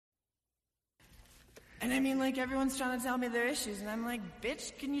And I mean, like, everyone's trying to tell me their issues, and I'm like,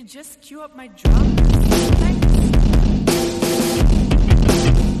 bitch, can you just cue up my drum?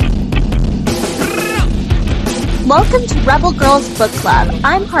 Welcome to Rebel Girls Book Club.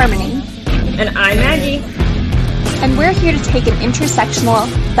 I'm Harmony. And I'm Maggie. And we're here to take an intersectional,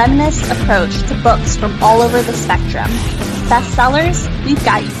 feminist approach to books from all over the spectrum. Bestsellers, we've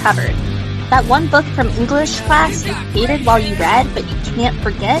got you covered. That one book from English class you hated while you read, but you can't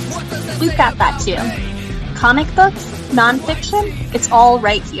forget, we've got that too. Comic books, nonfiction, it's all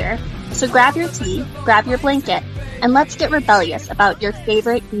right here. So grab your tea, grab your blanket, and let's get rebellious about your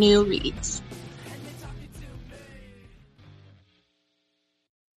favorite new reads.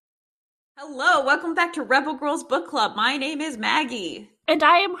 Hello, welcome back to Rebel Girls Book Club. My name is Maggie. And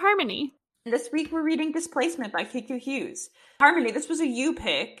I am Harmony. This week we're reading Displacement by KQ Hughes. Harmony, this was a you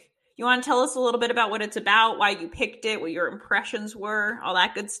pick. You want to tell us a little bit about what it's about, why you picked it, what your impressions were, all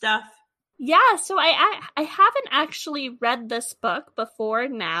that good stuff? Yeah, so I haven't actually read this book before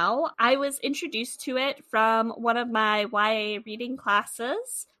now. I was introduced to it from one of my YA reading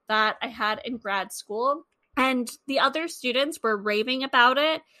classes that I had in grad school. And the other students were raving about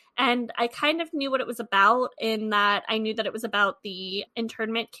it. And I kind of knew what it was about in that I knew that it was about the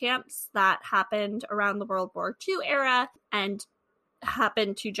internment camps that happened around the World War II era and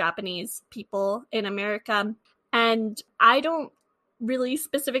happened to Japanese people in America. And I don't really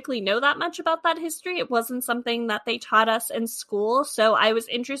specifically know that much about that history. It wasn't something that they taught us in school. So I was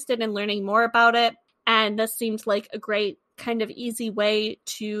interested in learning more about it. And this seemed like a great kind of easy way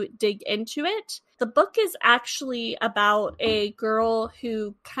to dig into it. The book is actually about a girl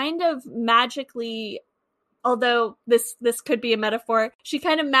who kind of magically, although this could be a metaphor, she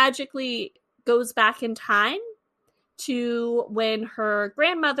kind of magically goes back in time to when her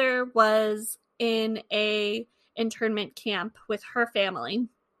grandmother was in a internment camp with her family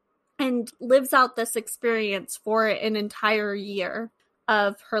and lives out this experience for an entire year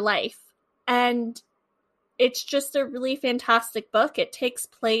of her life. And it's just a really fantastic book. It takes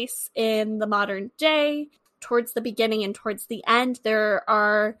place in the modern day. Towards the beginning and towards the end,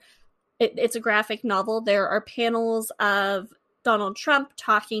 it's a graphic novel. There are panels of Donald Trump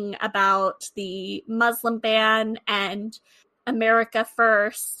talking about the Muslim ban and America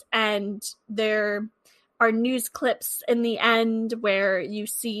First, and there are news clips in the end where you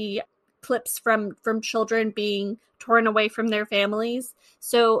see clips from children being torn away from their families.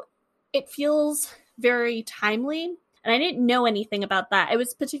 So it feels very timely, and I didn't know anything about that. I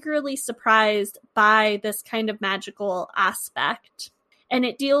was particularly surprised by this kind of magical aspect. And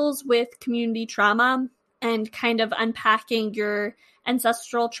it deals with community trauma and kind of unpacking your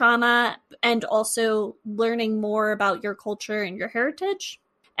ancestral trauma and also learning more about your culture and your heritage.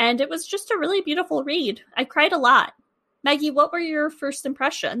 And it was just a really beautiful read. I cried a lot. Maggie, what were your first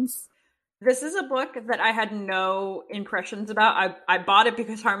impressions? This is a book that I had no impressions about. I bought it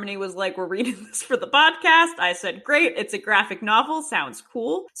because Harmony was like, we're reading this for the podcast. I said, great, it's a graphic novel, sounds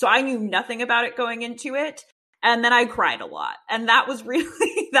cool. So I knew nothing about it going into it. And then I cried a lot. And that was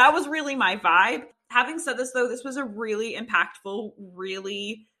really my vibe. Having said this, though, this was a really impactful,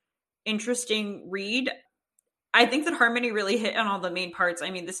 really interesting read. I think that Harmony really hit on all the main parts.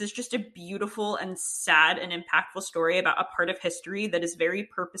 I mean, this is just a beautiful and sad and impactful story about a part of history that is very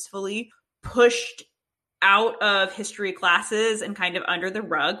purposefully pushed out of history classes and kind of under the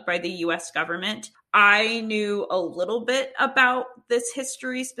rug by the US government. I knew a little bit about this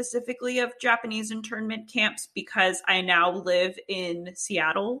history specifically of Japanese internment camps because I now live in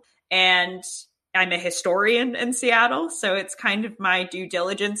Seattle and I'm a historian in Seattle, so it's kind of my due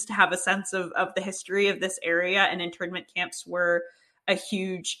diligence to have a sense of the history of this area, and internment camps were a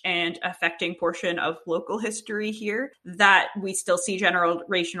huge and affecting portion of local history here that we still see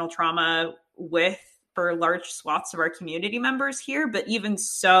generational trauma with for large swaths of our community members here. But even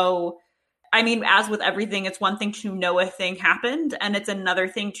so, I mean, as with everything, it's one thing to know a thing happened, and it's another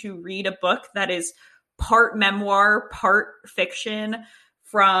thing to read a book that is part memoir, part fiction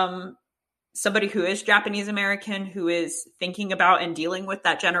from somebody who is Japanese American, who is thinking about and dealing with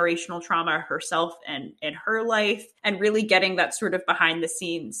that generational trauma herself and in her life, and really getting that sort of behind the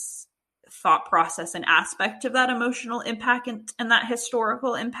scenes thought process and aspect of that emotional impact and that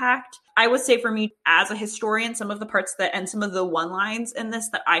historical impact. I would say for me as a historian, some of the parts that and some of the one lines in this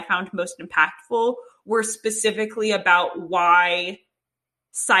that I found most impactful were specifically about why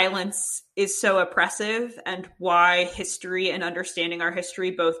silence is so oppressive and why history and understanding our history,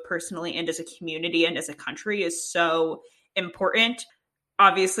 both personally and as a community and as a country, is so important.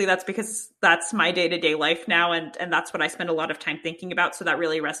 Obviously, that's because that's my day-to-day life now, and that's what I spend a lot of time thinking about, so that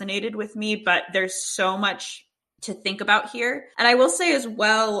really resonated with me. But there's so much to think about here. And I will say as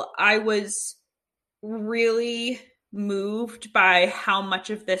well, I was really moved by how much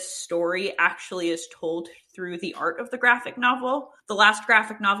of this story actually is told through the art of the graphic novel. The last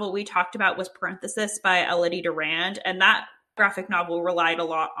graphic novel we talked about was Parenthesis by Elodie Durand, and that graphic novel relied a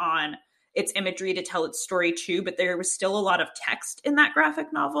lot on its imagery to tell its story too, but there was still a lot of text in that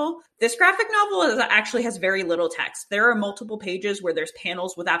graphic novel. This graphic novel actually has very little text. There are multiple pages where there's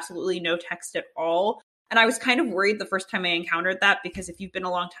panels with absolutely no text at all. And I was kind of worried the first time I encountered that, because if you've been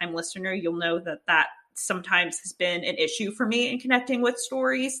a long-time listener, you'll know that sometimes has been an issue for me in connecting with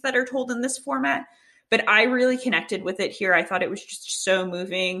stories that are told in this format. But I really connected with it here. I thought it was just so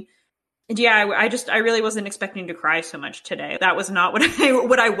moving. And yeah, I really wasn't expecting to cry so much today. That was not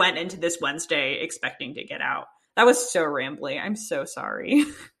what I went into this Wednesday expecting to get out. That was so rambly. I'm so sorry.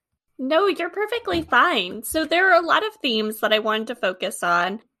 No, you're perfectly fine. So there are a lot of themes that I wanted to focus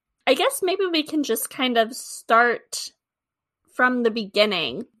on. I guess maybe we can just kind of start from the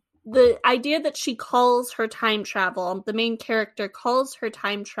beginning. The idea that she calls her time travel, the main character calls her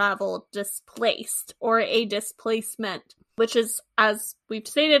time travel displaced, or a displacement, which is, as we've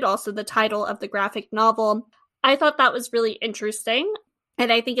stated, also the title of the graphic novel. I thought that was really interesting,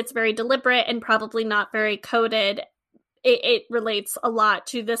 and I think it's very deliberate and probably not very coded. It relates a lot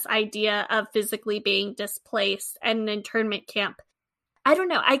to this idea of physically being displaced and an internment camp. I don't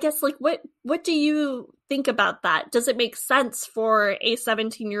know. I guess, like, what do you think about that? Does it make sense for a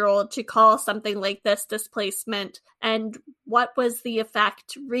 17-year-old to call something like this displacement? And what was the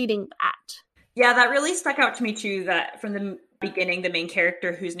effect reading that? Yeah, that really stuck out to me too, that from the beginning, the main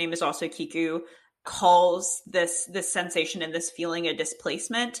character, whose name is also Kiku, calls this sensation and this feeling a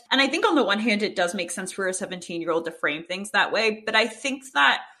displacement. And I think on the one hand, it does make sense for a 17-year-old to frame things that way. But I think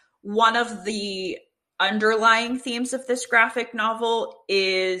that one of the underlying themes of this graphic novel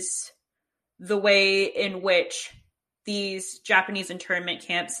is the way in which these Japanese internment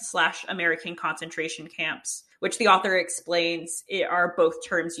camps / American concentration camps, which the author explains are both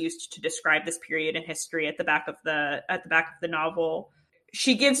terms used to describe this period in history at the back of the novel.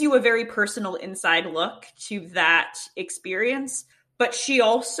 She gives you a very personal inside look to that experience, but she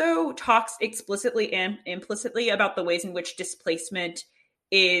also talks explicitly and implicitly about the ways in which displacement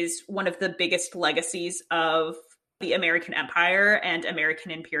is one of the biggest legacies of the American empire and American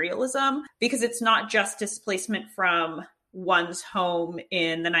imperialism, because it's not just displacement from one's home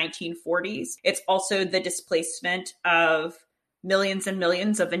in the 1940s. It's also the displacement of millions and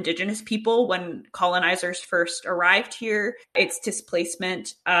millions of indigenous people when colonizers first arrived here. It's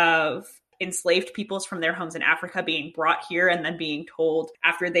displacement of enslaved peoples from their homes in Africa being brought here and then being told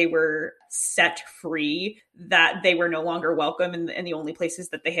after they were set free that they were no longer welcome in the only places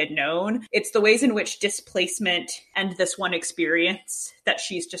that they had known. It's the ways in which displacement and this one experience that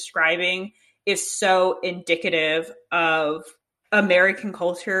she's describing is so indicative of American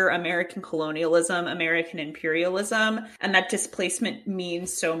culture, American colonialism, American imperialism, and that displacement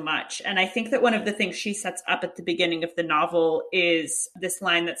means so much. And I think that one of the things she sets up at the beginning of the novel is this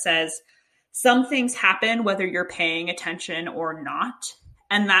line that says, "Some things happen whether you're paying attention or not."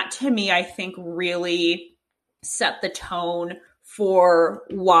 And that, to me, I think really set the tone for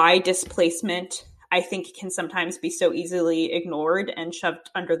why displacement, I think, can sometimes be so easily ignored and shoved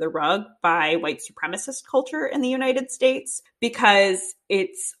under the rug by white supremacist culture in the United States, because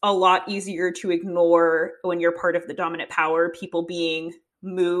it's a lot easier to ignore when you're part of the dominant power, people being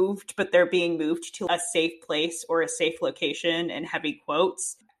moved, but they're being moved to a safe place or a safe location, in heavy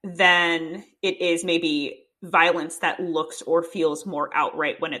quotes, than it is maybe violence that looks or feels more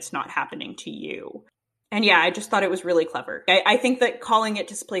outright when it's not happening to you. And yeah, I just thought it was really clever. I think that calling it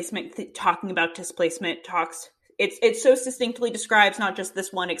displacement, talking about displacement it so succinctly describes not just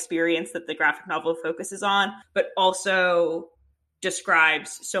this one experience that the graphic novel focuses on, but also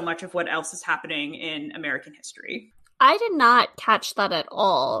describes so much of what else is happening in American history. I did not catch that at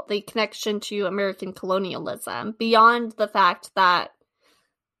all, the connection to American colonialism, beyond the fact that,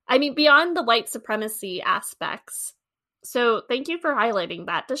 beyond the white supremacy aspects. So thank you for highlighting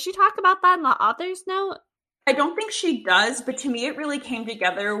that. Does she talk about that in the author's note? I don't think she does, but to me it really came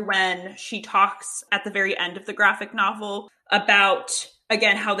together when she talks at the very end of the graphic novel about,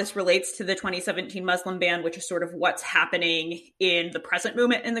 again, how this relates to the 2017 Muslim ban, which is sort of what's happening in the present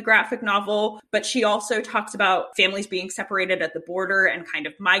moment in the graphic novel. But she also talks about families being separated at the border and kind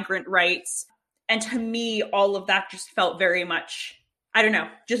of migrant rights. And to me, all of that just felt very much, I don't know,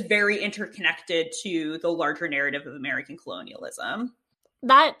 just very interconnected to the larger narrative of American colonialism.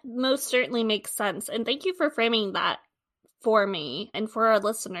 That most certainly makes sense. And thank you for framing that for me and for our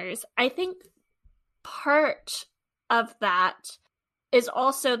listeners. I think part of that is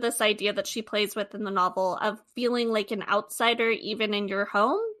also this idea that she plays with in the novel of feeling like an outsider even in your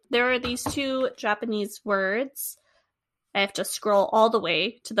home. there are these two Japanese words. I have to scroll all the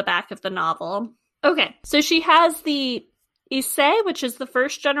way to the back of the novel. Okay, so she has the Issei, which is the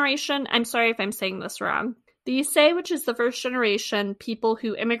first generation. I'm sorry if I'm saying this wrong. The Issei, which is the first generation people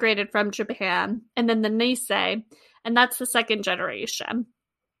who immigrated from Japan, and then the Neisei, and that's the second generation.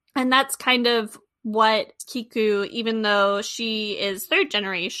 And that's kind of what Kiku, even though she is third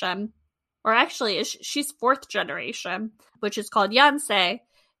generation, or actually she's fourth generation, which is called Yansei,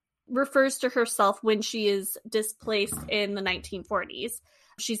 refers to herself when she is displaced in the 1940s.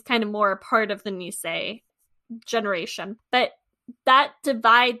 She's kind of more a part of the Nisei generation. But that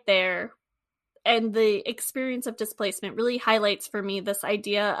divide there and the experience of displacement really highlights for me this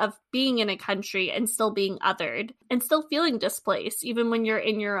idea of being in a country and still being othered and still feeling displaced, even when you're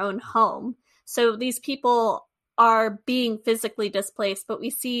in your own home. So these people are being physically displaced, but we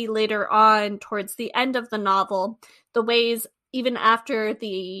see later on towards the end of the novel the ways, even after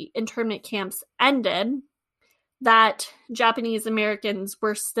the internment camps ended, that Japanese Americans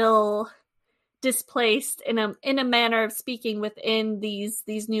were still displaced in a manner of speaking within these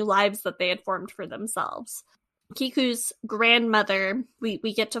new lives that they had formed for themselves. Kiku's grandmother, we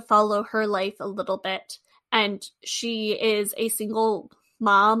get to follow her life a little bit, and she is a single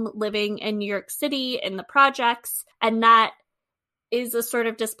mom living in New York City in the projects, and that is a sort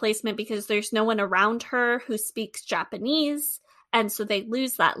of displacement because there's no one around her who speaks Japanese, and so they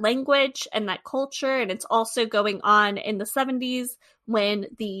lose that language and that culture. And it's also going on in the 70s when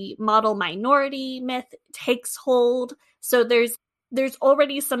the model minority myth takes hold. So there's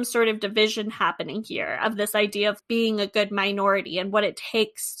already some sort of division happening here of this idea of being a good minority and what it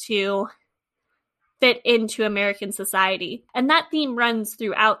takes to fit into American society. And that theme runs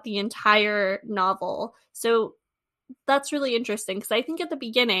throughout the entire novel. So that's really interesting because I think at the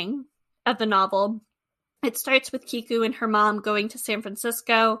beginning of the novel, it starts with Kiku and her mom going to San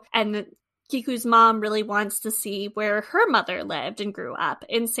Francisco, and Kiku's mom really wants to see where her mother lived and grew up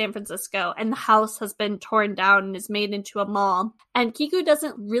in San Francisco, and the house has been torn down and is made into a mall. And Kiku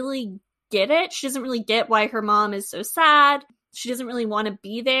doesn't really get it. She doesn't really get why her mom is so sad. She doesn't really want to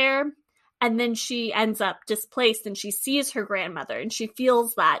be there. And then she ends up displaced and she sees her grandmother and she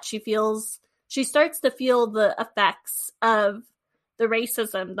feels that. She starts to feel the effects of the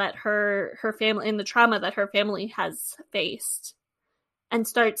racism that her family and the trauma that her family has faced, and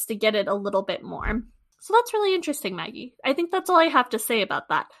starts to get it a little bit more. So that's really interesting, Maggie. I think that's all I have to say about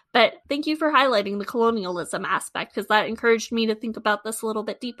that. But thank you for highlighting the colonialism aspect, because that encouraged me to think about this a little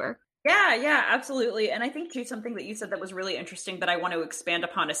bit deeper. Yeah, absolutely. And I think, too, something that you said that was really interesting that I want to expand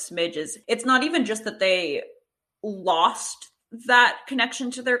upon a smidge is it's not even just that they lost that connection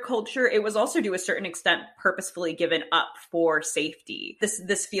to their culture. It was also, to a certain extent, purposefully given up for safety.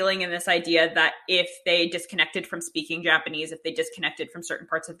 This feeling and this idea that if they disconnected from speaking Japanese, if they disconnected from certain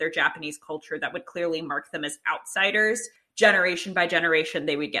parts of their Japanese culture, that would clearly mark them as outsiders. Generation by generation,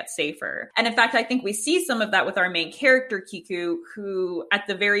 they would get safer. And in fact, I think we see some of that with our main character, Kiku, who at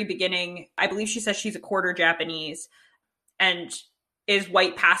the very beginning, I believe she says she's a quarter Japanese and is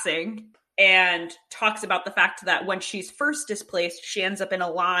white passing, and talks about the fact that when she's first displaced, she ends up in a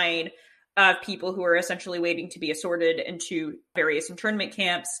line of people who are essentially waiting to be assorted into various internment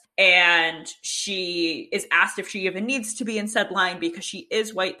camps. And she is asked if she even needs to be in said line because she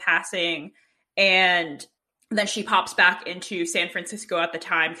is white passing. And then she pops back into San Francisco at the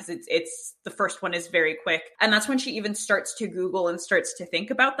time because it's the first one is very quick. And that's when she even starts to Google and starts to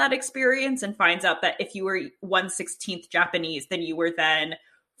think about that experience and finds out that if you were 1/16 Japanese, then you were then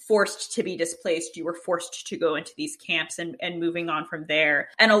forced to be displaced. You were forced to go into these camps and moving on from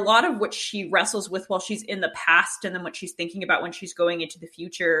there. And a lot of what she wrestles with while she's in the past and then what she's thinking about when she's going into the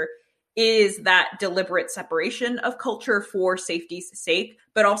future is that deliberate separation of culture for safety's sake,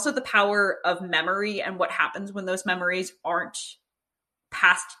 but also the power of memory and what happens when those memories aren't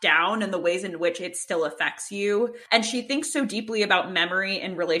passed down and the ways in which it still affects you. And she thinks so deeply about memory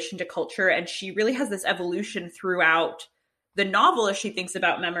in relation to culture, and she really has this evolution throughout the novel as she thinks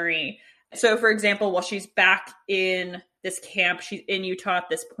about memory. So, for example, while she's back in this camp, she's in Utah at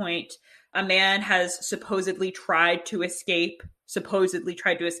this point, a man has supposedly tried to escape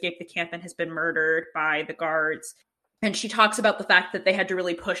the camp and has been murdered by the guards. And she talks about the fact that they had to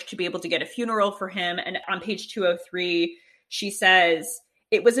really push to be able to get a funeral for him. And on page 203, she says,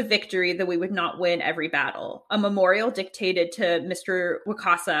 "It was a victory, though we would not win every battle. A memorial dictated to Mr.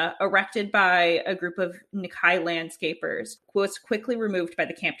 Wakasa, erected by a group of Nikkei landscapers, was quickly removed by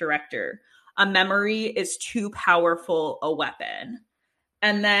the camp director. A memory is too powerful a weapon."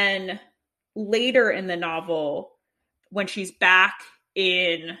 And then later in the novel, when she's back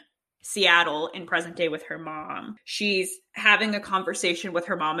in Seattle in present day with her mom. She's having a conversation with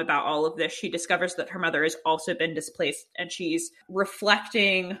her mom about all of this. She discovers that her mother has also been displaced, and she's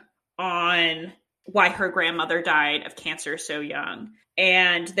reflecting on why her grandmother died of cancer so young.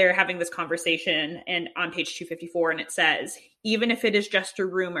 And they're having this conversation, and on page 254, and it says, even if it is just a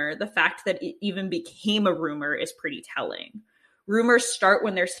rumor, the fact that it even became a rumor is pretty telling. Rumors start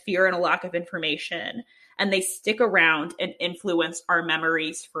when there's fear and a lack of information, and they stick around and influence our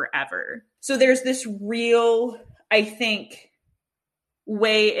memories forever. So there's this real, I think,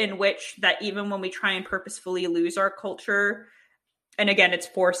 way in which that even when we try and purposefully lose our culture, and again, it's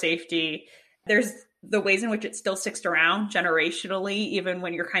for safety, there's the ways in which it still sticks around generationally, even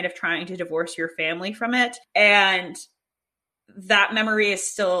when you're kind of trying to divorce your family from it. And that memory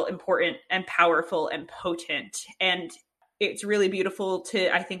is still important and powerful and potent. And it's really beautiful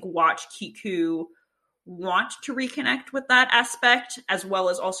to, I think, watch Kiku want to reconnect with that aspect, as well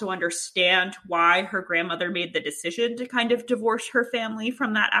as also understand why her grandmother made the decision to kind of divorce her family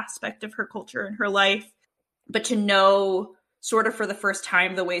from that aspect of her culture and her life. But to know sort of for the first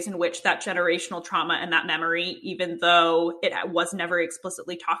time the ways in which that generational trauma and that memory, even though it was never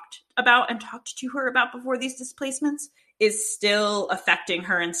explicitly talked about and talked to her about before these displacements, is still affecting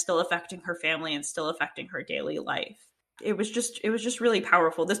her and still affecting her family and still affecting her daily life. It was just really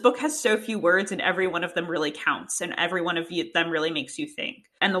powerful. This book has so few words, and every one of them really counts, and every one of them really makes you think.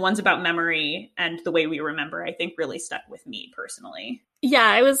 And the ones about memory and the way we remember, I think, really stuck with me personally.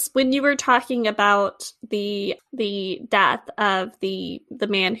 Yeah, it was when you were talking about the death of the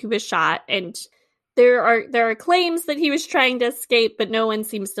man who was shot, and there are claims that he was trying to escape, but no one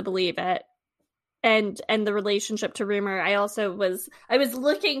seems to believe it. And the relationship to rumor, I was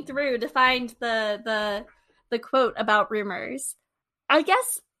looking through to find the quote about rumors. I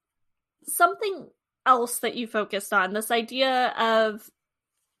guess something else that you focused on, this idea of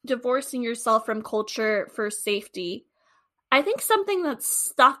divorcing yourself from culture for safety. I think something that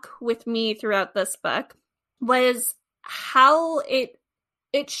stuck with me throughout this book was how it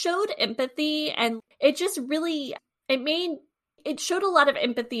showed empathy, and it just really, it showed a lot of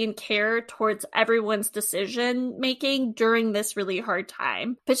empathy and care towards everyone's decision making during this really hard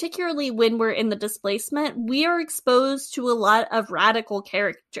time. Particularly when we're in the displacement, we are exposed to a lot of radical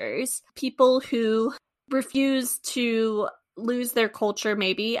characters, people who refuse to lose their culture,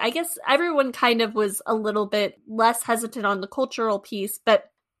 maybe. I guess everyone kind of was a little bit less hesitant on the cultural piece, but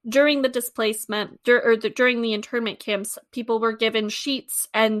during the displacement, during the internment camps, people were given sheets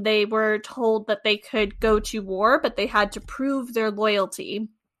and they were told that they could go to war, but they had to prove their loyalty.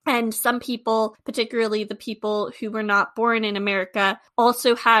 And some people, particularly the people who were not born in America,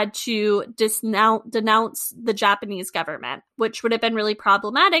 also had to denounce the Japanese government, which would have been really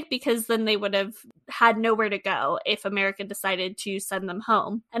problematic because then they would have had nowhere to go if America decided to send them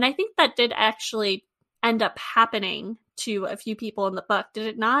home. And I think that did actually end up happening to a few people in the book, did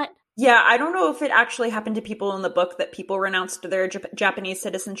it not? Yeah, I don't know if it actually happened to people in the book that people renounced their Japanese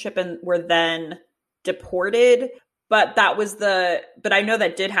citizenship and were then deported. But but I know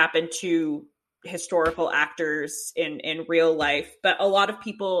that did happen to historical actors in real life. But a lot of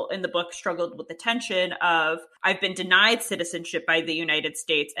people in the book struggled with the tension of, I've been denied citizenship by the United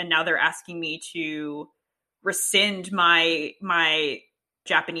States, and now they're asking me to rescind my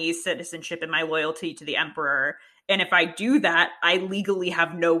Japanese citizenship and my loyalty to the emperor. And if I do that, I legally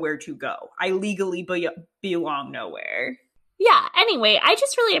have nowhere to go. I legally belong nowhere. Yeah, anyway, I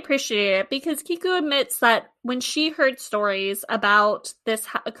just really appreciate it because Kiku admits that when she heard stories about this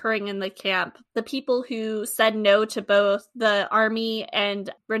occurring in the camp, the people who said no to both the army and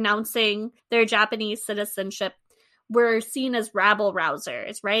renouncing their Japanese citizenship were seen as rabble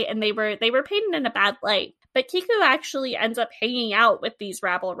rousers, right? And they were painted in a bad light. But Kiku actually ends up hanging out with these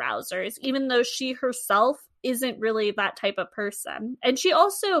rabble rousers, even though she herself isn't really that type of person. And she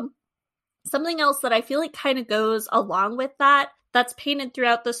also, something else that I feel like kind of goes along with that's painted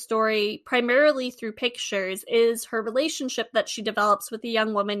throughout the story, primarily through pictures, is her relationship that she develops with a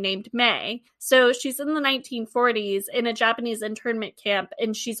young woman named May. So she's in the 1940s in a Japanese internment camp,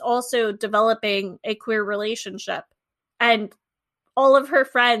 and she's also developing a queer relationship. And all of her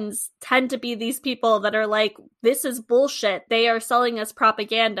friends tend to be these people that are like, this is bullshit. They are selling us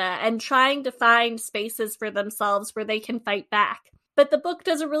propaganda, and trying to find spaces for themselves where they can fight back. But the book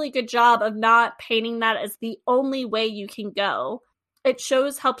does a really good job of not painting that as the only way you can go. It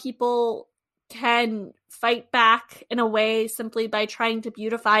shows how people can fight back in a way simply by trying to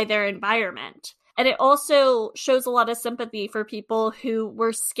beautify their environment. And it also shows a lot of sympathy for people who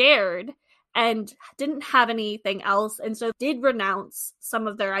were scared and didn't have anything else, and so did renounce some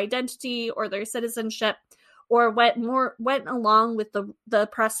of their identity or their citizenship, or went along with the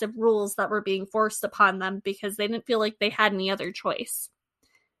oppressive rules that were being forced upon them because they didn't feel like they had any other choice.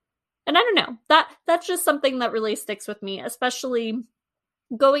 And I don't know, that's just something that really sticks with me, especially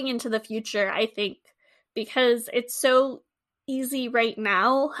going into the future, I think, because it's so easy right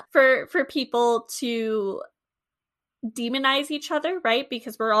now for people to demonize each other, right?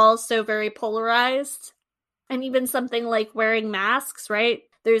 Because we're all so very polarized. And even something like wearing masks, right?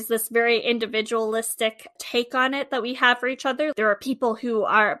 There's this very individualistic take on it that we have for each other. There are people who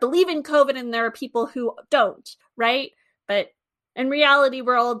believe in COVID and there are people who don't, right? But in reality,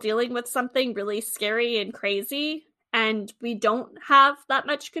 we're all dealing with something really scary and crazy, and we don't have that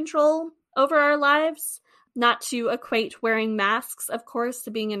much control over our lives. Not to equate wearing masks, of course,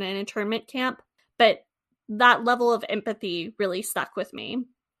 to being in an internment camp, but that level of empathy really stuck with me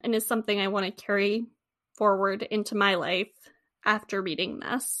and is something I want to carry forward into my life after reading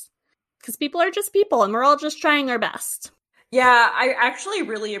this. Because people are just people, and we're all just trying our best. Yeah, I actually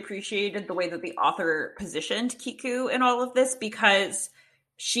really appreciated the way that the author positioned Kiku in all of this, because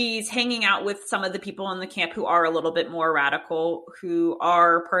she's hanging out with some of the people in the camp who are a little bit more radical, who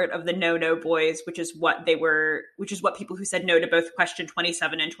are part of the No Boys, which is what people who said no to both question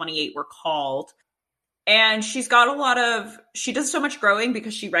 27 and 28 were called. And she does so much growing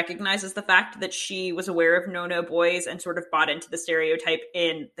because she recognizes the fact that she was aware of No Boys and sort of bought into the stereotype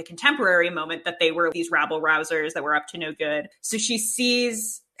in the contemporary moment that they were these rabble-rousers that were up to no good. So she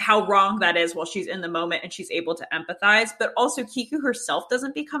sees how wrong that is while she's in the moment, and she's able to empathize. But also Kiku herself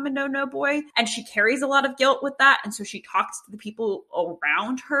doesn't become a No Boy, and she carries a lot of guilt with that. And so she talks to the people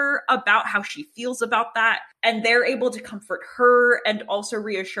around her about how she feels about that. And they're able to comfort her and also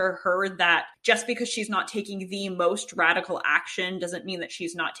reassure her that just because she's not taking the most radical action doesn't mean that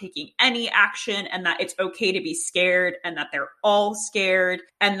she's not taking any action, and that it's okay to be scared, and that they're all scared,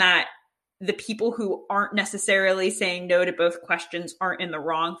 and that the people who aren't necessarily saying no to both questions aren't in the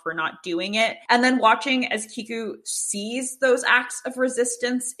wrong for not doing it. And then watching as Kiku sees those acts of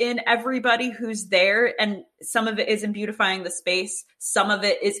resistance in everybody who's there, and some of it is in beautifying the space, some of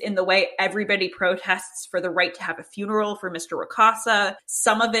it is in the way everybody protests for the right to have a funeral for Mr. Rakasa,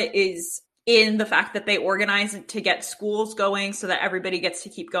 some of it is in the fact that they organize to get schools going so that everybody gets to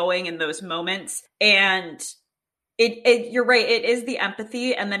keep going in those moments. And you're right, it is the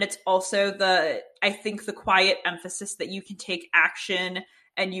empathy, and then it's also I think the quiet emphasis that you can take action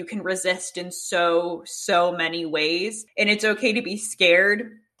and you can resist in so many ways. And it's okay to be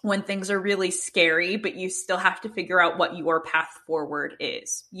scared when things are really scary, but you still have to figure out what your path forward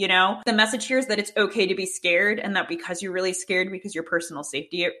is, you know? The message here is that it's okay to be scared, and that because you're really scared because your personal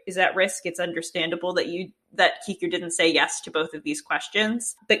safety is at risk, it's understandable that Kiku didn't say yes to both of these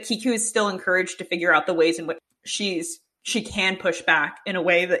questions. But Kiku is still encouraged to figure out the ways in which she can push back in a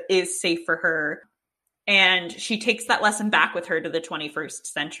way that is safe for her. And she takes that lesson back with her to the 21st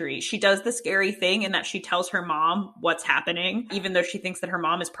century. She does the scary thing in that she tells her mom what's happening, even though she thinks that her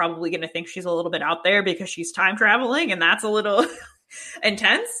mom is probably going to think she's a little bit out there because she's time traveling, and that's a little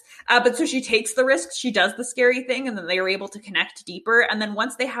intense. But so she takes the risks, she does the scary thing, and then they are able to connect deeper. And then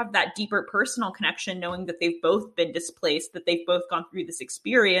once they have that deeper personal connection, knowing that they've both been displaced, that they've both gone through this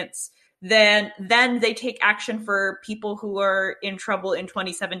experience, then they take action for people who are in trouble in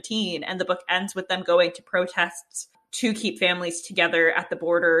 2017. And the book ends with them going to protests to keep families together at the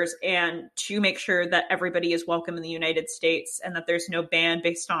borders and to make sure that everybody is welcome in the United States and that there's no ban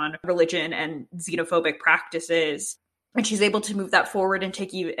based on religion and xenophobic practices. And she's able to move that forward and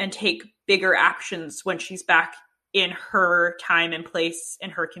take bigger actions when she's back in her time and place in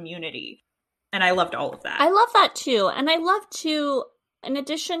her community. And I loved all of that. I love that too. And I love to, in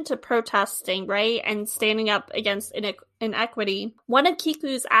addition to protesting, right, and standing up against inequity, one of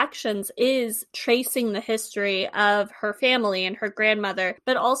Kiku's actions is tracing the history of her family and her grandmother,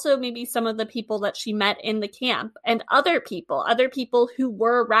 but also maybe some of the people that she met in the camp and other people who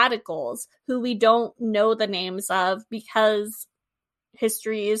were radicals, who we don't know the names of because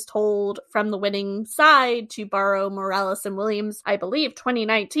history is told from the winning side, to borrow Morales and Williams, I believe,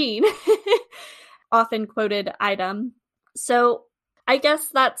 2019, often quoted item. So I guess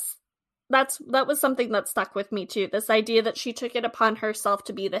that was something that stuck with me too, this idea that she took it upon herself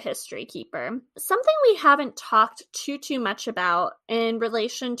to be the history keeper. Something we haven't talked too much about in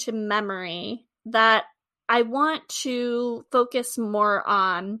relation to memory that I want to focus more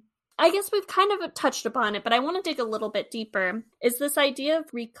on, I guess we've kind of touched upon it, but I want to dig a little bit deeper, is this idea of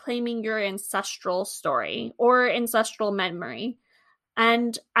reclaiming your ancestral story or ancestral memory.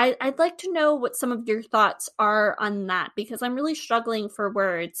 And I'd like to know what some of your thoughts are on that, because I'm really struggling for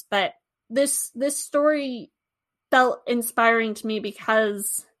words. But this story felt inspiring to me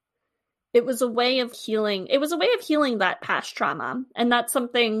because it was a way of healing. It was a way of healing that past trauma. And that's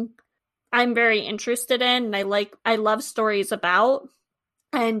something I'm very interested in, and I love stories about,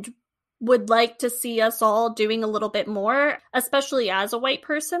 and would like to see us all doing a little bit more, especially as a white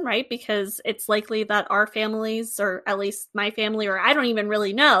person, right? Because it's likely that our families, or at least my family, or I don't even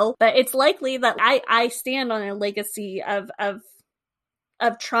really know, but it's likely that I stand on a legacy of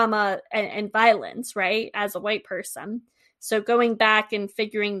trauma and violence, right? As a white person. So going back and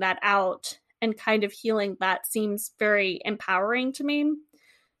figuring that out and kind of healing that seems very empowering to me.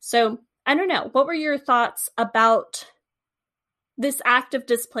 So I don't know. What were your thoughts about this act of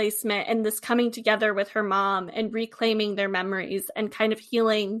displacement and this coming together with her mom and reclaiming their memories and kind of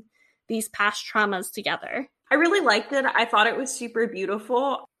healing these past traumas together? I really liked it. I thought it was super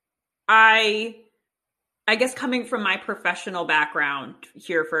beautiful. I guess coming from my professional background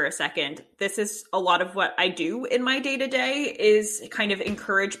here for a second, this is a lot of what I do in my day-to-day, is kind of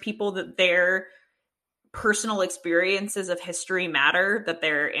encourage people that their personal experiences of history matter, that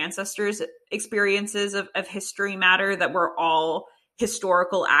their ancestors' experiences of history matter, that we're all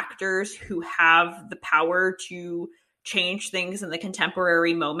historical actors who have the power to change things in the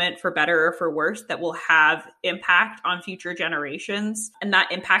contemporary moment for better or for worse, that will have impact on future generations. And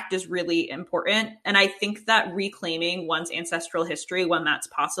that impact is really important. And I think that reclaiming one's ancestral history, when that's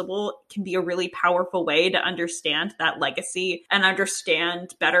possible, can be a really powerful way to understand that legacy and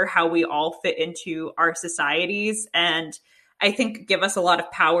understand better how we all fit into our societies. And I think give us a lot of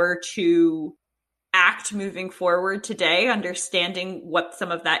power to act moving forward today, understanding what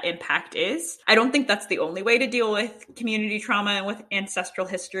some of that impact is. I don't think that's the only way to deal with community trauma and with ancestral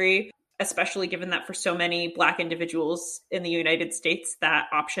history, especially given that for so many Black individuals in the United States, that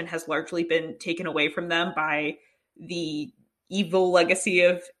option has largely been taken away from them by the evil legacy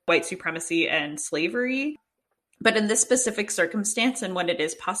of white supremacy and slavery. But in this specific circumstance, and when it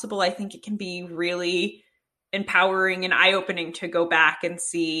is possible, I think it can be really empowering and eye-opening to go back and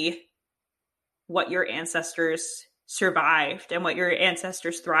see what your ancestors survived and what your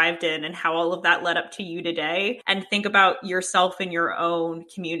ancestors thrived in, and how all of that led up to you today, and think about yourself and your own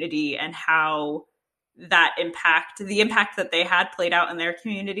community and how that the impact that they had played out in their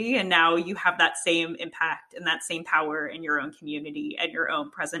community. And now you have that same impact and that same power in your own community and your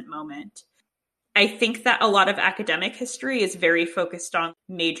own present moment. I think that a lot of academic history is very focused on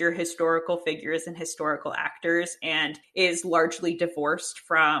major historical figures and historical actors, and is largely divorced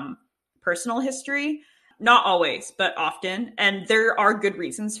from personal history. Not always, but often. And there are good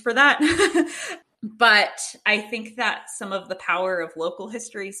reasons for that. But I think that some of the power of local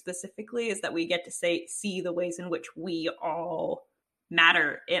history specifically is that we get to see the ways in which we all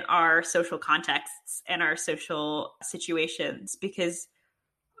matter in our social contexts and our social situations, because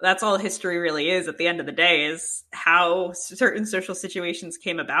that's all history really is at the end of the day, is how certain social situations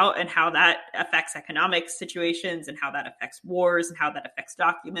came about and how that affects economic situations and how that affects wars and how that affects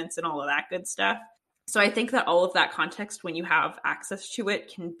documents and all of that good stuff. So I think that all of that context, when you have access to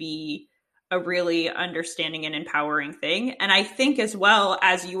it, can be a really understanding and empowering thing. And I think, as well,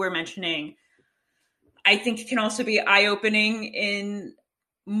 as you were mentioning, I think it can also be eye-opening in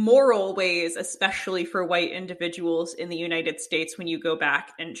moral ways, especially for white individuals in the United States, when you go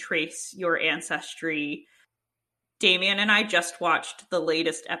back and trace your ancestry. Damien and I just watched the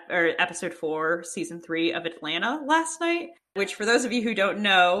latest episode 4, season 3 of Atlanta last night, which, for those of you who don't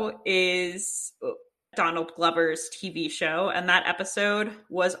know, is Donald Glover's TV show. And that episode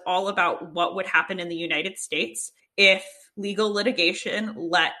was all about what would happen in the United States if legal litigation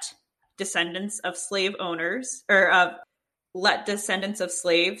let descendants of slave owners, let descendants of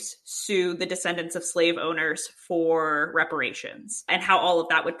slaves sue the descendants of slave owners for reparations, and how all of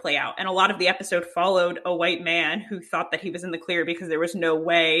that would play out. And a lot of the episode followed a white man who thought that he was in the clear because there was no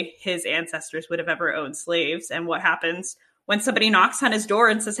way his ancestors would have ever owned slaves. And what happens when somebody knocks on his door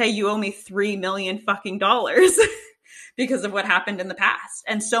and says, hey, you owe me $3 million fucking dollars because of what happened in the past.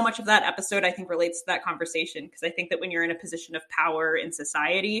 And so much of that episode, I think, relates to that conversation, because I think that when you're in a position of power in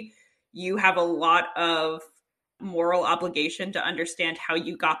society, you have a lot of moral obligation to understand how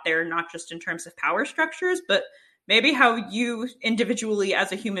you got there, not just in terms of power structures, but maybe how you individually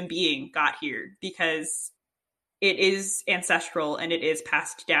as a human being got here, because it is ancestral and it is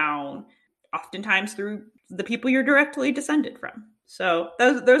passed down oftentimes through the people you're directly descended from. So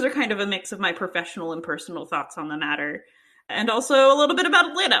those are kind of a mix of my professional and personal thoughts on the matter. And also a little bit about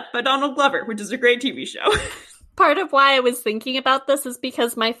Atlanta by Donald Glover, which is a great TV show. Part of why I was thinking about this is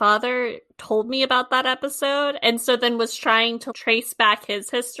because my father told me about that episode, and so then was trying to trace back his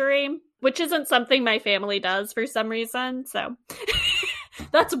history, which isn't something my family does for some reason. So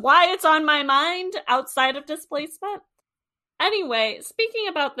that's why it's on my mind outside of displacement. Anyway, speaking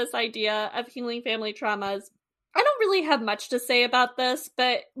about this idea of healing family traumas, I don't really have much to say about this,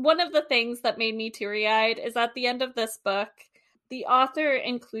 but one of the things that made me teary-eyed is at the end of this book, the author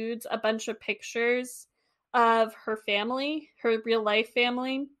includes a bunch of pictures of her family, her real-life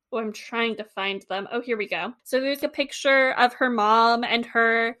family. Oh, I'm trying to find them. Oh, here we go. So there's a picture of her mom and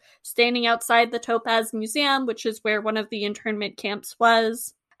her standing outside the Topaz Museum, which is where one of the internment camps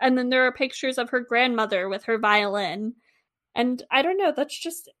was. And then there are pictures of her grandmother with her violin. And I don't know, that's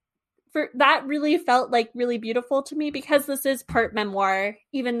just, that really felt like really beautiful to me because this is part memoir,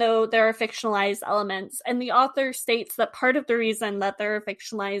 even though there are fictionalized elements. And the author states that part of the reason that there are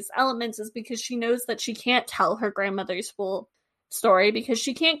fictionalized elements is because she knows that she can't tell her grandmother's full story because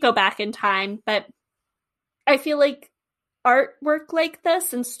she can't go back in time. But I feel like artwork like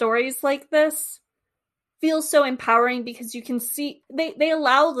this and stories like this feels so empowering because you can see they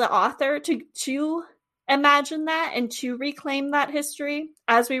allow the author to imagine that and to reclaim that history,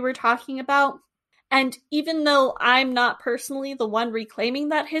 as we were talking about. And even though I'm not personally the one reclaiming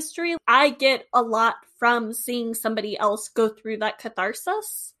that history, I get a lot from seeing somebody else go through that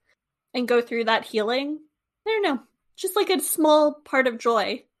catharsis and go through that healing. I don't know, just like a small part of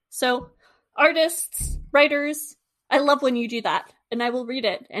joy. So artists, writers, I love when you do that, and I will read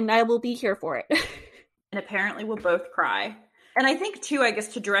it, and I will be here for it. And apparently we'll both cry. And I think, too, I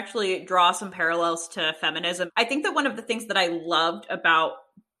guess to directly draw some parallels to feminism, I think that one of the things that I loved about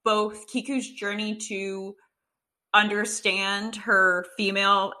both Kiku's journey to understand her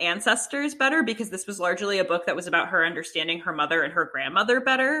female ancestors better, because this was largely a book that was about her understanding her mother and her grandmother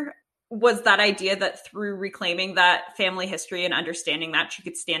better, was that idea that through reclaiming that family history and understanding that, she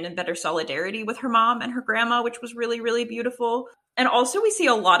could stand in better solidarity with her mom and her grandma, which was really, really beautiful. And also we see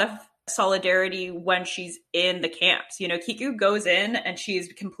a lot of solidarity when she's in the camps. You know, Kiku goes in and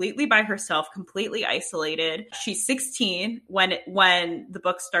she's completely by herself, completely isolated. She's 16 when the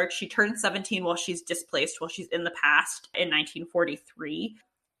book starts. She turns 17 while she's displaced, while she's in the past in 1943.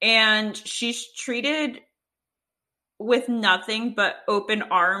 And she's treated with nothing but open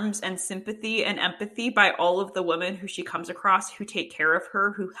arms and sympathy and empathy by all of the women who she comes across, who take care of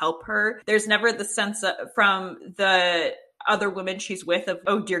her, who help her. There's never the sense from the other women she's with of,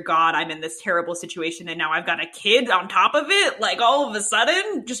 oh dear God, I'm in this terrible situation and now I've got a kid on top of it, like all of a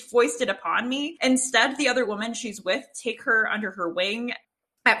sudden just foisted upon me. Instead, the other women she's with take her under her wing.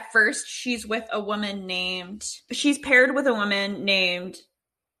 At first, she's paired with a woman named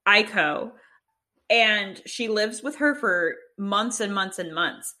Aiko, and she lives with her for months and months and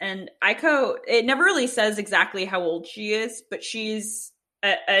months. And Aiko, it never really says exactly how old she is, but she's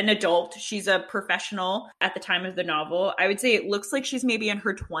an adult. She's a professional at the time of the novel. I would say it looks like she's maybe in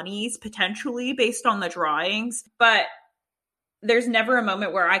her 20s, potentially, based on the drawings. But there's never a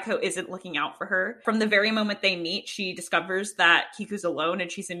moment where Aiko isn't looking out for her. From the very moment they meet, she discovers that Kiku's alone,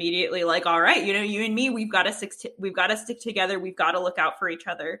 and she's immediately like, all right, you know, you and me, we've got to stick together. We've got to look out for each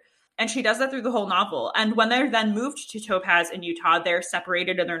other. And she does that through the whole novel. And when they're then moved to Topaz in Utah, they're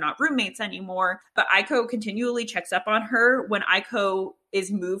separated and they're not roommates anymore. But Aiko continually checks up on her. When Aiko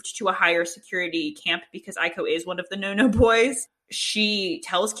is moved to a higher security camp, because Aiko is one of the no-no boys, she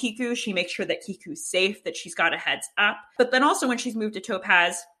tells Kiku, she makes sure that Kiku's safe, that she's got a heads up. But then also when she's moved to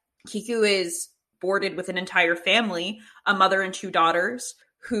Topaz, Kiku is boarded with an entire family, a mother and two daughters,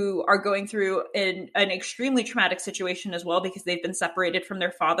 who are going through an extremely traumatic situation as well, because they've been separated from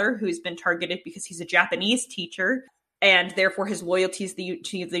their father, who's been targeted because he's a Japanese teacher, and therefore his loyalties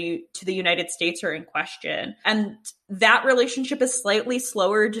to the United States are in question. And that relationship is slightly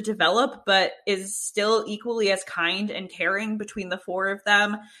slower to develop, but is still equally as kind and caring between the four of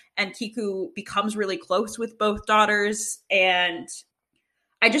them. And Kiku becomes really close with both daughters. And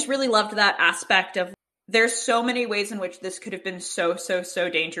I just really loved that aspect of, there's so many ways in which this could have been so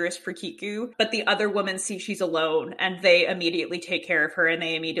dangerous for Kiku, but the other women see she's alone and they immediately take care of her and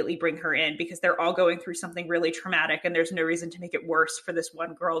they immediately bring her in, because they're all going through something really traumatic and there's no reason to make it worse for this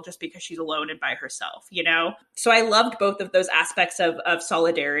one girl just because she's alone and by herself, you know? So I loved both of those aspects of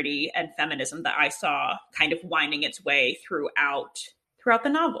solidarity and feminism that I saw kind of winding its way throughout the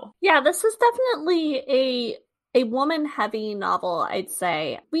novel. Yeah, this is definitely a woman-heavy novel, I'd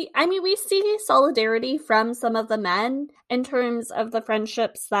say. We see solidarity from some of the men in terms of the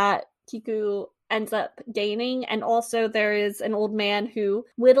friendships that Kiku ends up gaining, and also there is an old man who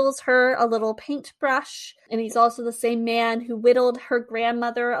whittles her a little paintbrush, and he's also the same man who whittled her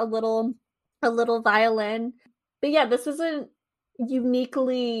grandmother a little violin. But yeah, this is a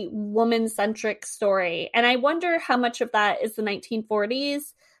uniquely woman-centric story, and I wonder how much of that is the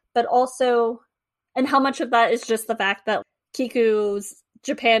 1940s, but also, and how much of that is just the fact that Kiku's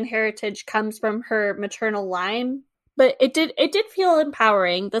Japan heritage comes from her maternal line. But it did feel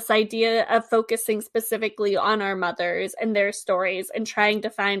empowering, this idea of focusing specifically on our mothers and their stories and trying to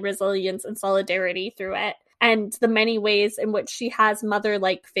find resilience and solidarity through it. And the many ways in which she has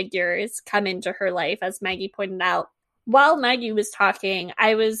mother-like figures come into her life, as Maggie pointed out. While Maggie was talking,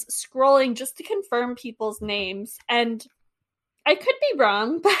 I was scrolling just to confirm people's names, and I could be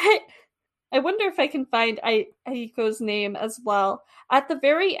wrong, but I wonder if I can find Aiko's name as well. At the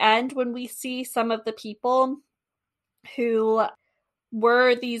very end, when we see some of the people who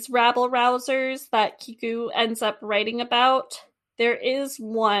were these rabble-rousers that Kiku ends up writing about, there is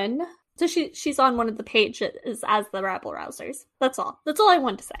one. So she's on one of the pages as the rabble-rousers. That's all. That's all I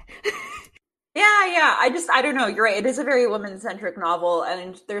want to say. Yeah. I don't know. You're right. It is a very woman-centric novel,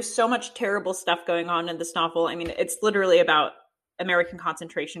 and there's so much terrible stuff going on in this novel. I mean, it's literally about American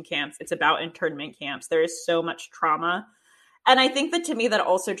concentration camps. It's about internment camps. There is so much trauma. And I think that, to me, that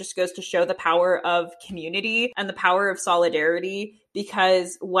also just goes to show the power of community and the power of solidarity,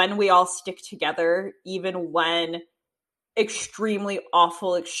 because when we all stick together, even when extremely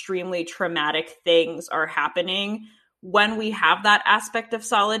awful, extremely traumatic things are happening, when we have that aspect of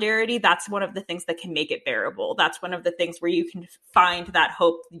solidarity, that's one of the things that can make it bearable. That's one of the things where you can find that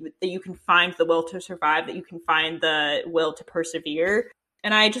hope, that you can find the will to survive, that you can find the will to persevere.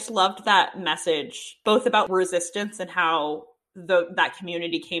 And I just loved that message, both about resistance and how that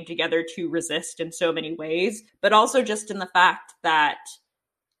community came together to resist in so many ways, but also just in the fact that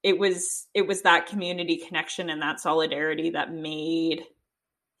it was that community connection and that solidarity that made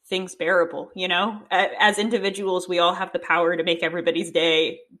things bearable. You know, as individuals, we all have the power to make everybody's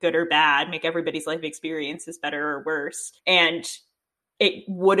day good or bad, make everybody's life experiences better or worse. And it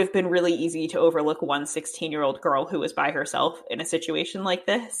would have been really easy to overlook one 16-year-old girl who was by herself in a situation like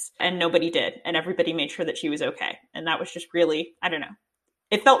this, and nobody did. And everybody made sure that she was okay. And that was just really, I don't know.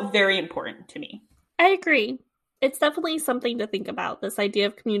 It felt very important to me. I agree. It's definitely something to think about, this idea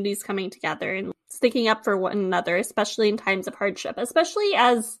of communities coming together and sticking up for one another, especially in times of hardship, especially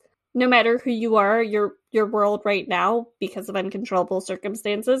as no matter who you are, your world right now, because of uncontrollable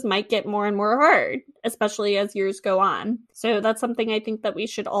circumstances, might get more and more hard, especially as years go on. So that's something I think that we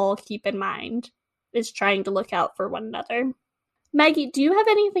should all keep in mind, is trying to look out for one another. Maggie, do you have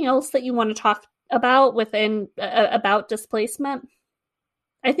anything else that you want to talk about about displacement?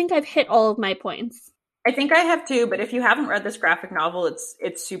 I think I've hit all of my points. I think I have too, but if you haven't read this graphic novel,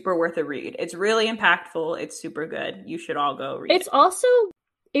 it's super worth a read. It's really impactful. It's super good. You should all go read it.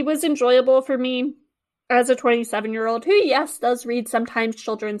 It was enjoyable for me as a 27-year-old who, yes, does read sometimes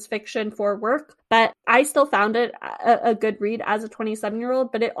children's fiction for work, but I still found it a good read as a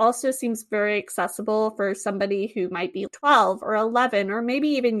 27-year-old, but it also seems very accessible for somebody who might be 12 or 11 or maybe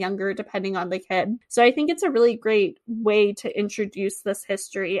even younger, depending on the kid. So I think it's a really great way to introduce this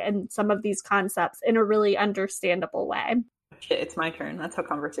history and some of these concepts in a really understandable way. Shit, it's my turn. That's how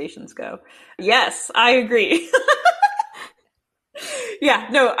conversations go. Yes, I agree. Yeah,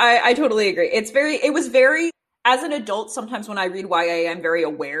 no, I totally agree. It was very, as an adult, sometimes when I read YA, I'm very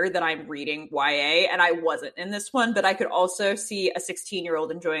aware that I'm reading YA, and I wasn't in this one, but I could also see a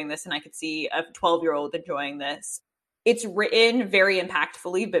 16-year-old enjoying this, and I could see a 12-year-old enjoying this. It's written very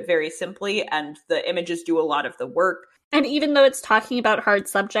impactfully, but very simply, and the images do a lot of the work. And even though it's talking about hard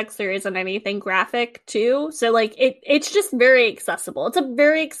subjects, there isn't anything graphic, too. So, it's just very accessible. It's a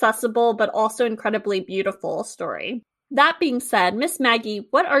very accessible, but also incredibly beautiful story. That being said, Miss Maggie,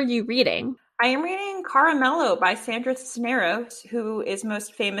 what are you reading? I am reading Caramello by Sandra Cisneros, who is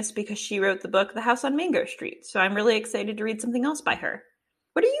most famous because she wrote the book The House on Mango Street. So I'm really excited to read something else by her.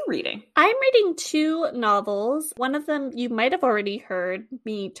 What are you reading? I'm reading 2 novels. One of them you might have already heard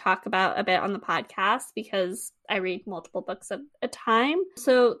me talk about a bit on the podcast because I read multiple books at a time.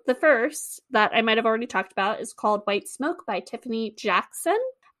 So the first that I might have already talked about is called White Smoke by Tiffany Jackson.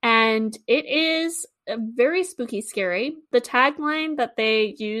 And it is very spooky scary. The tagline that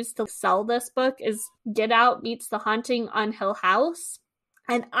they use to sell this book is Get Out meets The Haunting on Hill House.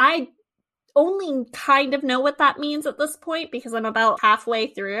 And I only kind of know what that means at this point because I'm about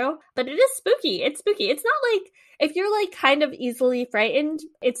halfway through. But it is spooky. It's spooky. It's not like, if you're kind of easily frightened,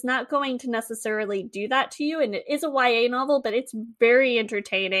 it's not going to necessarily do that to you. And it is a YA novel, but it's very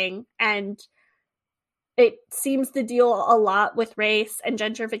entertaining, and it seems to deal a lot with race and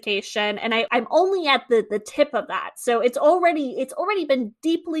gentrification, and I'm only at the tip of that. So it's already been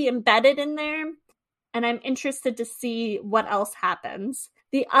deeply embedded in there, and I'm interested to see what else happens.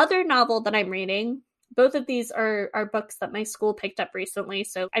 The other novel that I'm reading, both of these are books that my school picked up recently,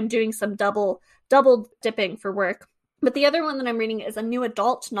 so I'm doing some double dipping for work. But the other one that I'm reading is a new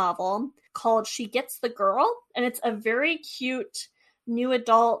adult novel called She Gets the Girl, and it's a very cute new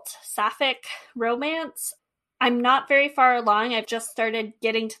adult sapphic romance. I'm not very far along. I've just started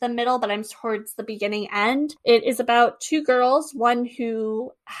getting to the middle, but I'm towards the beginning end. It is about two girls, one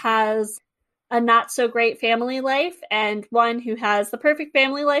who has a not so great family life and one who has the perfect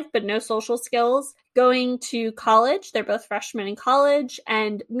family life but no social skills, going to college. They're both freshmen in college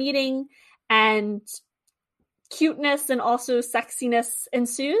and meeting, and cuteness and also sexiness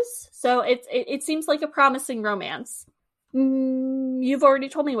ensues. So it seems like a promising romance. You've already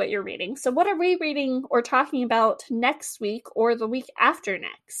told me what you're reading. So what are we reading or talking about next week or the week after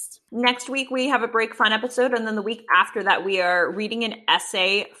next? Next week we have a Break Fun episode, and then the week after that we are reading an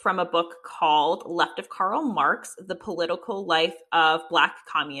essay from a book called Left of Karl Marx, The Political Life of Black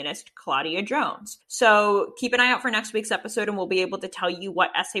Communist Claudia Jones. So keep an eye out for next week's episode and we'll be able to tell you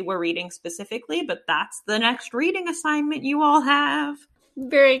what essay we're reading specifically, but that's the next reading assignment you all have.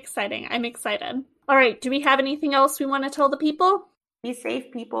 Very exciting. I'm excited. All right, do we have anything else we want to tell the people? Be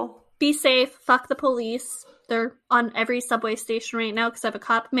safe, people. Be safe. Fuck the police. They're on every subway station right now because I have a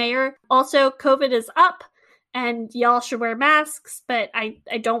cop mayor. Also, COVID is up and y'all should wear masks, but I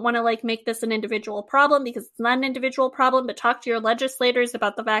don't want to make this an individual problem because it's not an individual problem, but talk to your legislators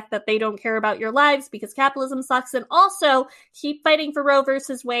about the fact that they don't care about your lives because capitalism sucks. And also keep fighting for Roe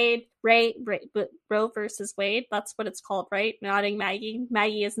versus Wade. Roe versus Wade, that's what it's called, right? Nodding Maggie.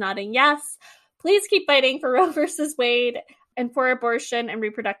 Maggie is nodding yes. Please keep fighting for Roe versus Wade and for abortion and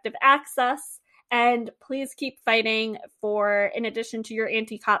reproductive access. And please keep fighting for, in addition to your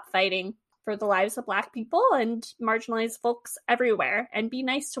anti-cop fighting, for the lives of Black people and marginalized folks everywhere. And be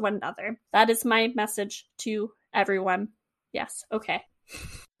nice to one another. That is my message to everyone. Yes, okay.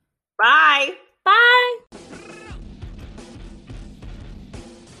 Bye! Bye!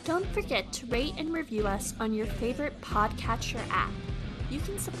 Don't forget to rate and review us on your favorite podcatcher app. You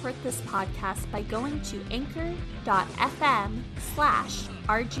can support this podcast by going to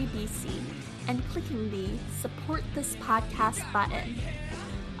anchor.fm/RGBC and clicking the Support This Podcast button.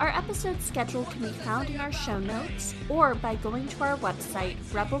 Our episode schedule can be found in our show notes or by going to our website,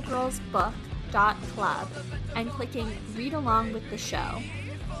 rebelgirlsbook.club, and clicking Read Along with the Show.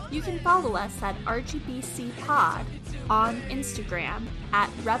 You can follow us at RGBC Pod on Instagram, at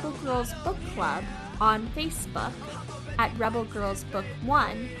Rebel Girls Book Club on Facebook, at Rebel Girls Book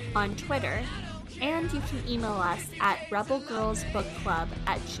 1 on Twitter, and you can email us at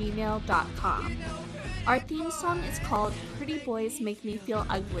rebelgirlsbookclub@gmail.com. Our theme song is called Pretty Boys Make Me Feel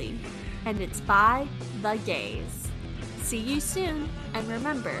Ugly, and it's by The Gays. See you soon, and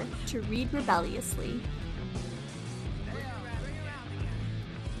remember to read rebelliously.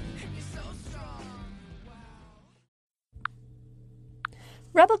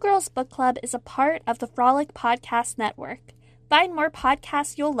 Rebel Girls Book Club is a part of the Frolic Podcast Network. Find more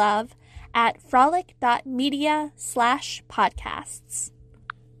podcasts you'll love at frolic.media/podcasts.